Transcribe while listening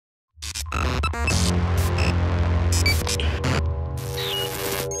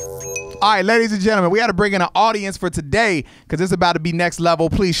All right, ladies and gentlemen, we had to bring in an audience for today because it's about to be next level.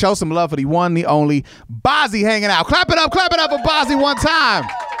 Please show some love for the one, the only Bazzi hanging out. Clap it up for Bazzi one time.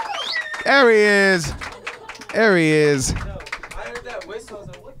 There he is. There he is.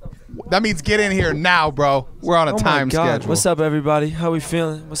 That means get in here now, bro. We're on a time schedule. What's up, everybody? How we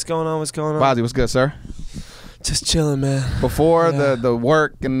feeling? What's going on? What's going on? Bazzi, what's good, sir? Just chilling, man. Before the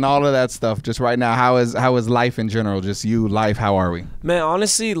work and all of that stuff, just right now, how is life in general? Just you, life, how are we? Man,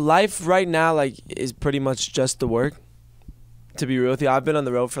 honestly, life right now is pretty much just the work. To be real with you, I've been on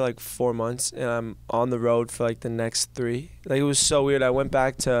the road for 4 months, and I'm on the road for the next 3. It was so weird. I went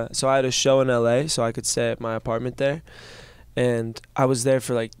back so I had a show in LA, so I could stay at my apartment there, and I was there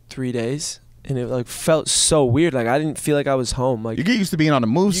for 3 days. And it felt so weird. I didn't feel like I was home. You get used to being on the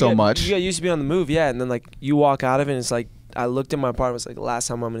move so much. You get used to being on the move, yeah. And then you walk out of it, and it's I looked at my apartment. It's last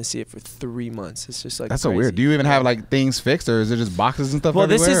time I'm gonna see it for 3 months. It's just that's so weird. Do you even have things fixed, or is it just boxes and stuff? Well,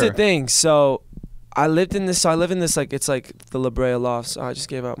 everywhere? This is the thing. So I lived in this. So I live in this it's the La Brea loft. So I just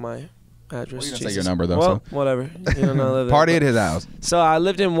gave out my address. Well, you didn't say your number though. Well, so. Whatever. You don't know. I live there. Party at his house. So I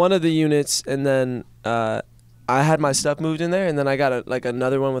lived in one of the units, and then I had my stuff moved in there, and then I got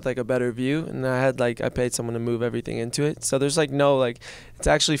another one with a better view, and I had I paid someone to move everything into it. So there's no it's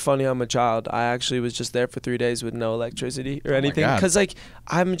actually funny. I'm a child. I actually was just there for 3 days with no electricity or anything because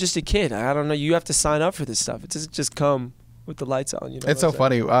I'm just a kid. I don't know. You have to sign up for this stuff. It doesn't just come with the lights on. It's so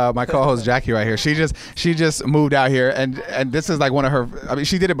funny. My co-host Jackie right here. She just moved out here, and this is one of her. I mean,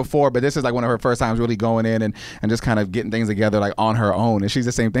 she did it before, but this is one of her first times really going in and just kind of getting things together on her own. And she's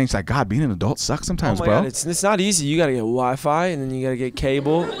the same thing. She's like, God, being an adult sucks sometimes, oh my bro. God, it's not easy. You gotta get Wi-Fi, and then you gotta get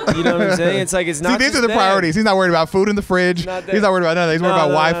cable. You know what I'm saying? It's it's not. See, these are the priorities. He's not worried about food in the fridge. He's not worried about nothing. He's worried about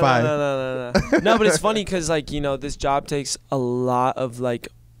Wi-Fi. No. No, but it's funny because this job takes a lot of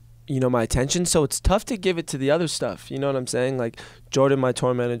my attention, so it's tough to give it to the other stuff. You know what I'm saying? Jordan, my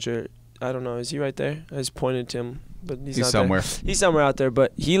tour manager, I don't know, is he right there? I just pointed to him, but he's not somewhere. There. He's somewhere out there,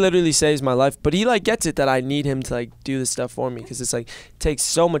 but he literally saves my life. But he gets it that I need him to do this stuff for me because it's it takes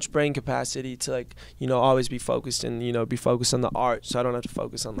so much brain capacity to always be focused and be focused on the art, so I don't have to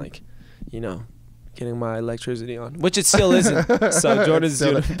focus on getting my electricity on, which it still isn't. So Jordan's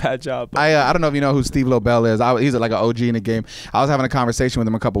doing a bad job. I don't know if you know who Steve Lobel is. He's an OG in the game. I was having a conversation with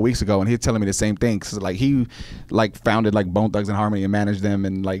him a couple weeks ago, and he's telling me the same thing. Cause he founded Bone Thugs and Harmony and managed them,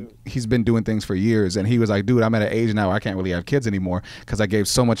 and he's been doing things for years. And he was like, dude, I'm at an age now where I can't really have kids anymore because I gave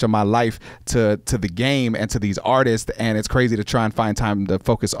so much of my life to the game and to these artists, and it's crazy to try and find time to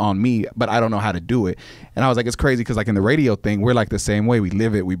focus on me, but I don't know how to do it. And I was like, it's crazy because in the radio thing, we're the same way. We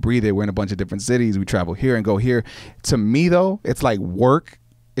live it, we breathe it. We're in a bunch of different cities. We travel here and go here. To me though, it's work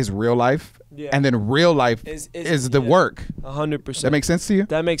is real life, and then real life is the work. 100%. That makes sense to you?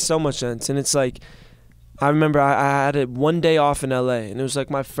 That makes so much sense. And it's I remember I had one day off in LA, and it was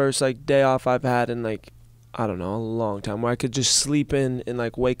my first day off I've had in I don't know, a long time, where I could just sleep in and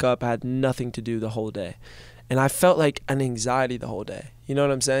wake up, had nothing to do the whole day. And I felt an anxiety the whole day. You know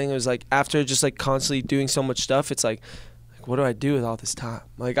what I'm saying? It was after just constantly doing so much stuff, it's what do I do with all this time?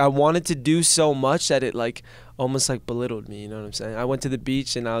 I wanted to do so much that it almost belittled me. You know what I'm saying? I went to the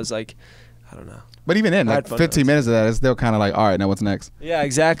beach and I was I don't know. But even then, 15 minutes of that is still kind of all right, now what's next? Yeah,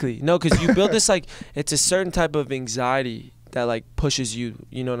 exactly. No, because you build this it's a certain type of anxiety that pushes you.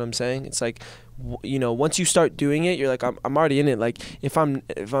 You know what I'm saying? It's once you start doing it, you're I'm already in it. If I'm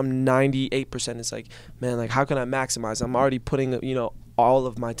 98%, it's man, how can I maximize? I'm already putting all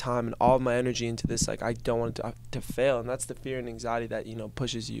of my time and all of my energy into this. I don't want it to fail, and that's the fear and anxiety that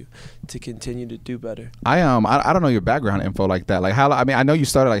pushes you to continue to do better. I don't know your background info like that. How, I mean, I know you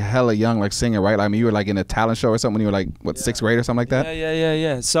started hella young, singing, right? I mean, you were in a talent show or something when you were what, 6th grade or something like that?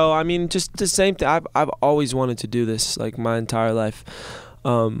 Yeah. So I mean, just the same thing. I've always wanted to do this my entire life.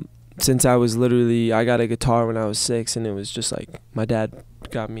 Since I was I got a guitar when I was 6, and it was just my dad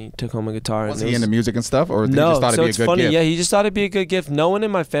took home a guitar. Was he into music and stuff, or no? He just thought So it'd be it's a good funny, gift? yeah. He just thought it'd be a good gift. No one in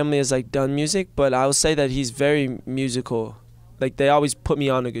my family has done music, but I will say that he's very musical. They always put me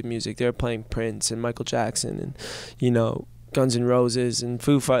on to good music. They were playing Prince and Michael Jackson and Guns N' Roses and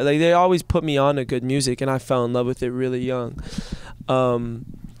Foo Fighters. They always put me on to good music, and I fell in love with it really young.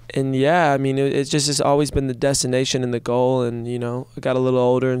 And yeah, I mean, it's always been the destination and the goal. And, I got a little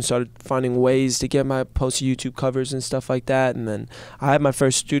older and started finding ways to get my post YouTube covers and stuff like that. And then I had my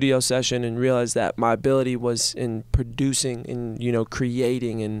first studio session and realized that my ability was in producing and,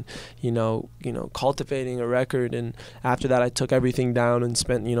 creating and, cultivating a record. And after that, I took everything down and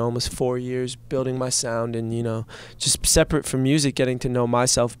spent, almost 4 years building my sound and, just separate from music, getting to know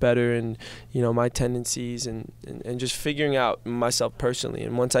myself better and, my tendencies and just figuring out myself personally.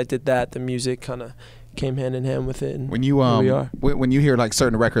 And once I did that, the music kind of came hand in hand with it. And when you here we are. when you hear like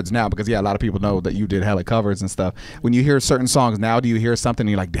certain records now, because a lot of people know that you did hella covers and stuff. When you hear certain songs now, do you hear something and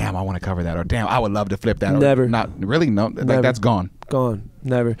you're like, damn, I want to cover that, or damn, I would love to flip that? Never. Or not really. No, Never. like that's gone. Gone.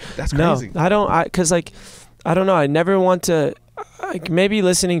 Never. That's crazy. No, I don't. Cause like, I don't know. I never want to. Like maybe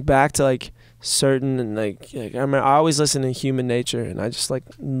listening back to like certain and like I remember I always listen to Human Nature, and I just like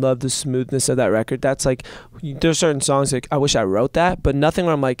love the smoothness of that record. That's like there's certain songs like I wish I wrote that, but nothing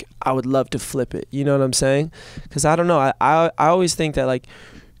where I'm like I would love to flip it. You know what I'm saying? Because I don't know. I always think that like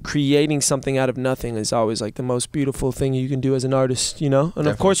creating something out of nothing is always like the most beautiful thing you can do as an artist, you know? And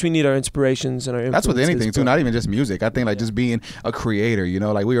Definitely. Of course we need our inspirations and our influences. That's with anything too, not even just music. I think like just being a creator, you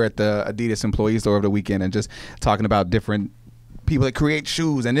know, like we were at the Adidas employee store over the weekend and just talking about different people that create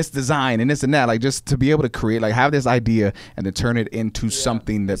shoes and this design and this and that, like just to be able to create, like have this idea and then turn it into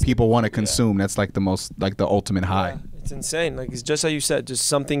something that people want to consume. That's like the most, like the ultimate high. Yeah. It's insane. Like it's just how you said, just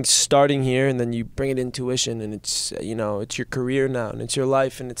something starting here and then you bring it into tuition, and it's, you know, it's your career now and it's your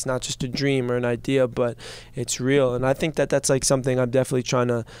life, and it's not just a dream or an idea, but it's real. And I think that that's like something I'm definitely trying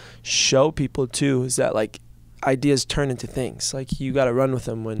to show people too, is that like ideas turn into things. Like you got to run with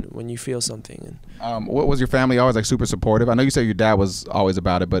them when you feel something. And what was your family always like super supportive? I know you said your dad was always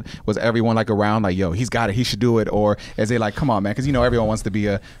about it, but was everyone like around like, yo, he's got it, he should do it? Or is they like, come on, man, because you know everyone wants to be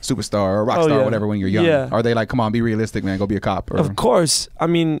a superstar or a rock star or whatever when you're young. Yeah. Are they like, come on, be realistic, man, go be a cop? Or? Of course. I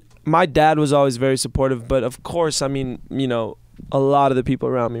mean, my dad was always very supportive, but of course, I mean, you know, a lot of the people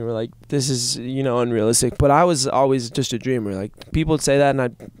around me were like, this is, you know, unrealistic. But I was always just a dreamer. Like people would say that, and I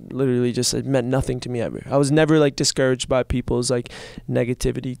literally just, it meant nothing to me ever. I was never like discouraged by people's like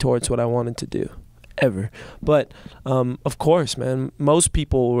negativity towards what I wanted to do, ever. But of course, man, most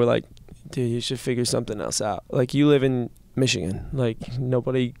people were like, dude, you should figure something else out. Like you live in Michigan. Like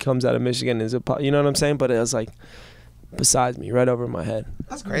nobody comes out of Michigan as a, you know what I'm saying? But it was like beside me, right over my head.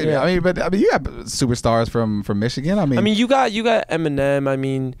 That's crazy. Yeah. I mean, you got superstars from Michigan. I mean, you got Eminem. I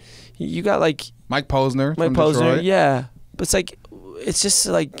mean, you got like Mike Posner. Mike from Posner. Detroit. Yeah, but it's like, it's just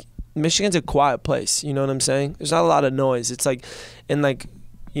like Michigan's a quiet place. You know what I'm saying? There's not a lot of noise. It's like, and like,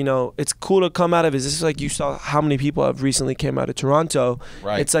 you know, it's cool to come out of it. This is like, you saw how many people have recently came out of Toronto.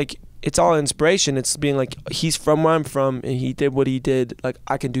 Right. It's like, it's all inspiration. It's being like, he's from where I'm from and he did what he did. Like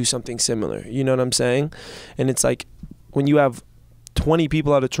I can do something similar. You know what I'm saying? And it's like, when you have 20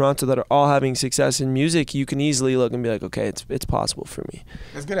 people out of Toronto that are all having success in music, you can easily look and be like, okay, it's possible for me.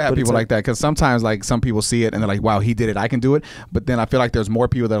 It's good to have people like that, because sometimes like some people see it and they're like, wow, he did it, I can do it. But then I feel like there's more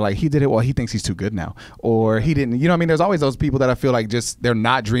people that are like, he did it, well, he thinks he's too good now, or he didn't, you know what I mean? There's always those people that I feel like just, they're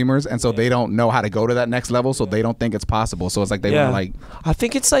not dreamers, and so they don't know how to go to that next level, so they don't think it's possible. So it's like they want to like, I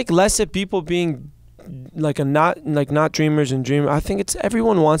think it's like less of people being like not dreamers and dreamer. I think it's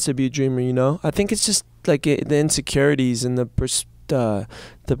everyone wants to be a dreamer, you know? I think it's just like the insecurities and the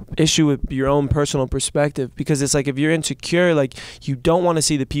issue with your own personal perspective, because it's like if you're insecure, like you don't want to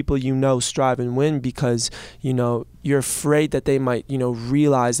see the people you know strive and win, because you know you're afraid that they might, you know,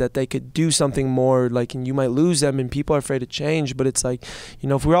 realize that they could do something more, like, and you might lose them, and people are afraid to change. But it's like, you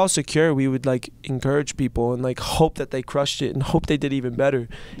know, if we're all secure, we would like encourage people and like hope that they crushed it and hope they did even better.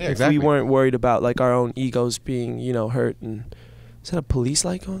 yeah, exactly. If we weren't worried about like our own egos being, you know, hurt. And is that a police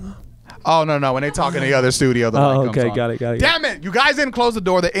light going on? Oh, no. When they talk in the other studio, the light comes on. Got it. Damn it. You guys didn't close the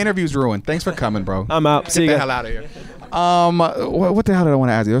door. The interview's ruined. Thanks for coming, bro. I'm out. See Get you the hell out of here. What the hell did I want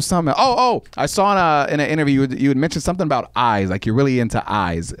to ask you? There was something. I saw in an interview you had mentioned something about eyes. Like you're really into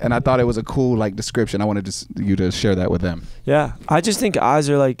eyes, and I thought it was a cool like description. I wanted you to share that with them. Yeah, I just think eyes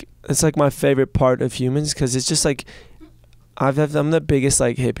are like, it's like my favorite part of humans, because it's just like, I'm the biggest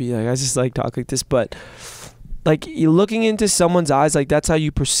like hippie. Like I just like talk like this, but like you're looking into someone's eyes, like that's how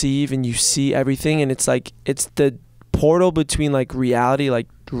you perceive and you see everything, and it's like it's the portal between like reality, like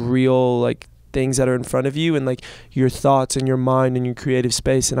real like things that are in front of you, and like your thoughts and your mind and your creative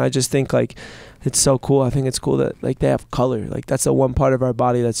space. And I just think like it's so cool. I think it's cool that like they have color. Like that's the one part of our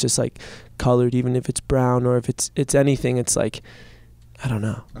body that's just like colored, even if it's brown or if it's anything. It's like, I don't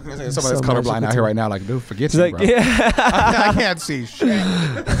know. Somebody that's colorblind out here right now, like, dude, forget you, like, bro. yeah. I can't see shit.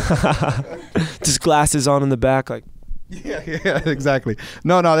 Just glasses on in the back, like. Yeah, exactly.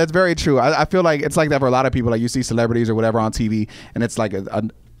 No, that's very true. I feel like it's like that for a lot of people. Like you see celebrities or whatever on TV, and it's like a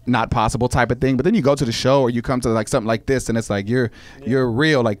not possible type of thing. But then you go to the show or you come to like something like this, and it's like you're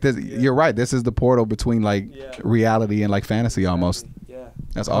real. Like this, you're right. This is the portal between like reality and like fantasy almost.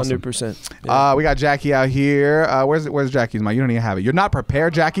 That's awesome. 100%. Yeah. We got Jackie out here. Where's Jackie's mic? You don't even have it. You're not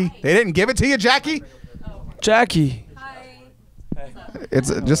prepared, Jackie? They didn't give it to you, Jackie? Jackie. Hi. It's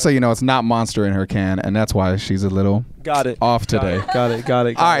just so you know, it's not Monster in her can, and that's why she's a little off today. Got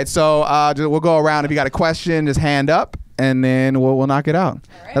it. All right, so we'll go around. If you got a question, just hand up, and then we'll knock it out.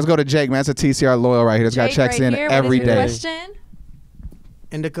 Right. Let's go to Jake, man. That's a TCR loyal right here. This guy checks in every day. Question?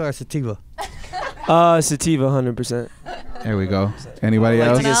 Indica or sativa? Sativa, 100%. There we go. Anybody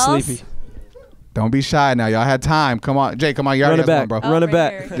else? To get sleepy. Don't be shy now. Y'all had time. Come on. Jake, come on. You already got one, bro. Run it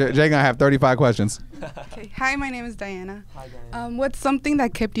back. Jake gonna have 35 questions. Okay. Hi, my name is Diana. Hi, Diana. What's something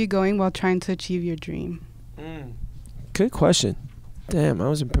that kept you going while trying to achieve your dream? Good question. Damn, I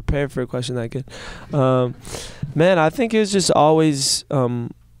wasn't prepared for a question that good. Man, I think it was just always...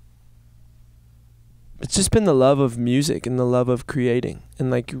 it's just been the love of music and the love of creating. And,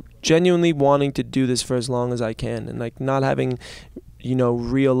 like, genuinely wanting to do this for as long as I can. And, like, not having...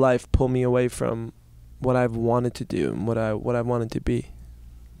 real life pull me away from what I've wanted to do and what I wanted to be.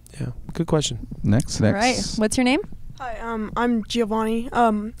 Yeah, good question. Next. All right. What's your name? Hi, I'm Giovanni.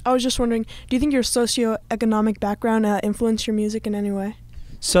 I was just wondering, do you think your socioeconomic background influenced your music in any way?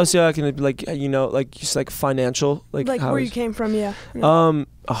 Socioeconomic, like just like financial, like where you came from, yeah.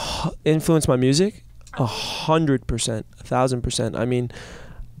 Influenced my music, 100%, 1,000%. I mean,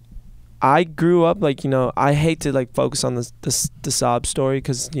 I grew up I hate to like focus on the sob story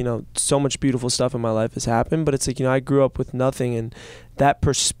because so much beautiful stuff in my life has happened, but it's like I grew up with nothing, and that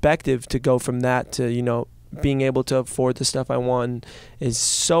perspective to go from that to being able to afford the stuff I want is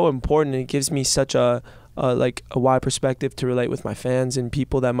so important. It gives me such a wide perspective to relate with my fans and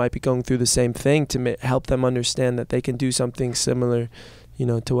people that might be going through the same thing to help them understand that they can do something similar,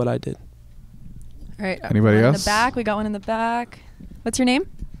 to what I did. All right. Anybody else? In the back, we got one in the back. What's your name?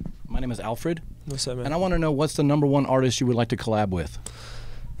 My name is Alfred. What's up, man? And I want to know, what's the #1 artist you would like to collab with?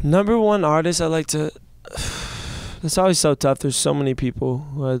 #1 artist I like to... It's always so tough. There's so many people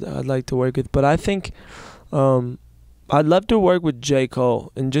who I'd like to work with. But I think I'd love to work with J.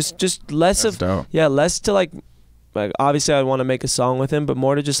 Cole. And just less That's of... dope. Yeah, less to like obviously I'd want to make a song with him, but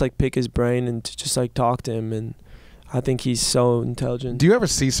more to just like pick his brain and to just like talk to him. And I think he's so intelligent. Do you ever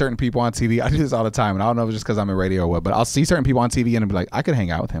see certain people on TV? I do this all the time, and I don't know if it's just because I'm in radio or what, but I'll see certain people on TV and be like, I could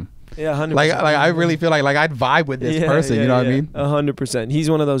hang out with him. Yeah, 100%. Like I really feel like I'd vibe with this person. You know what I mean? 100%. He's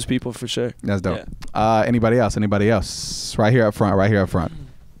one of those people for sure. That's dope. Yeah. Anybody else? Right here up front.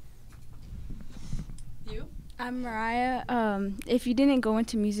 You? I'm Mariah. If you didn't go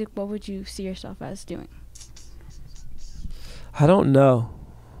into music, what would you see yourself as doing? I don't know.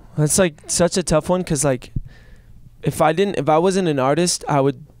 That's like such a tough one because like if I wasn't an artist, I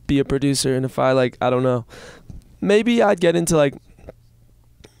would be a producer, and if I don't know, maybe I'd get into like.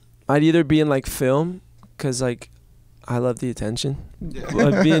 I'd either be in like film, cause like I love the attention.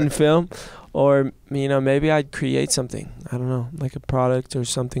 I'd be in film, or maybe I'd create something. I don't know, like a product or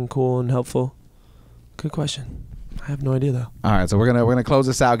something cool and helpful. Good question. I have no idea though. All right, so we're gonna close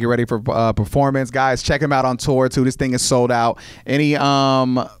this out. Get ready for performance, guys. Check him out on tour too. This thing is sold out. Any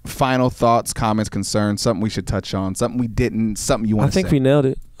final thoughts, comments, concerns? Something we should touch on? Something we didn't? Something you want to say? I think we nailed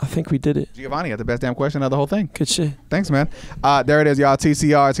it. I think we did it. Giovanni had the best damn question of the whole thing. Good shit. Thanks, man. There it is, y'all.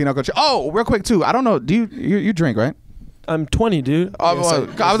 TCR, Tino Cochino. Oh, real quick too. I don't know. Do you drink, right? I'm 20, dude. I'm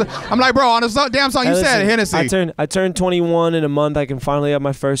like, bro, on the damn song you said Hennessy. I turned 21 in a month. I can finally have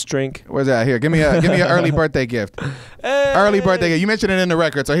my first drink. Where's that? Here, give me an early birthday gift. Hey. Early birthday gift. You mentioned it in the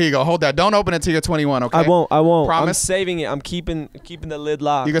record, so here you go. Hold that. Don't open it till you're 21, okay? I won't. Promise? I'm saving it. I'm keeping the lid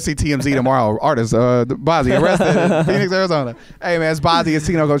locked. You can see TMZ tomorrow. Artist Bazzi arrested in Phoenix, Arizona. Hey man, it's Bazzi. It's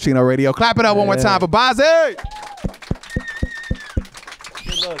Tino Cochino Radio. Clap it up one more time for Bazzi.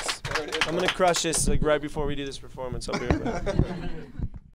 Good looks. I'm gonna crush this like right before we do this performance. I'll be right back.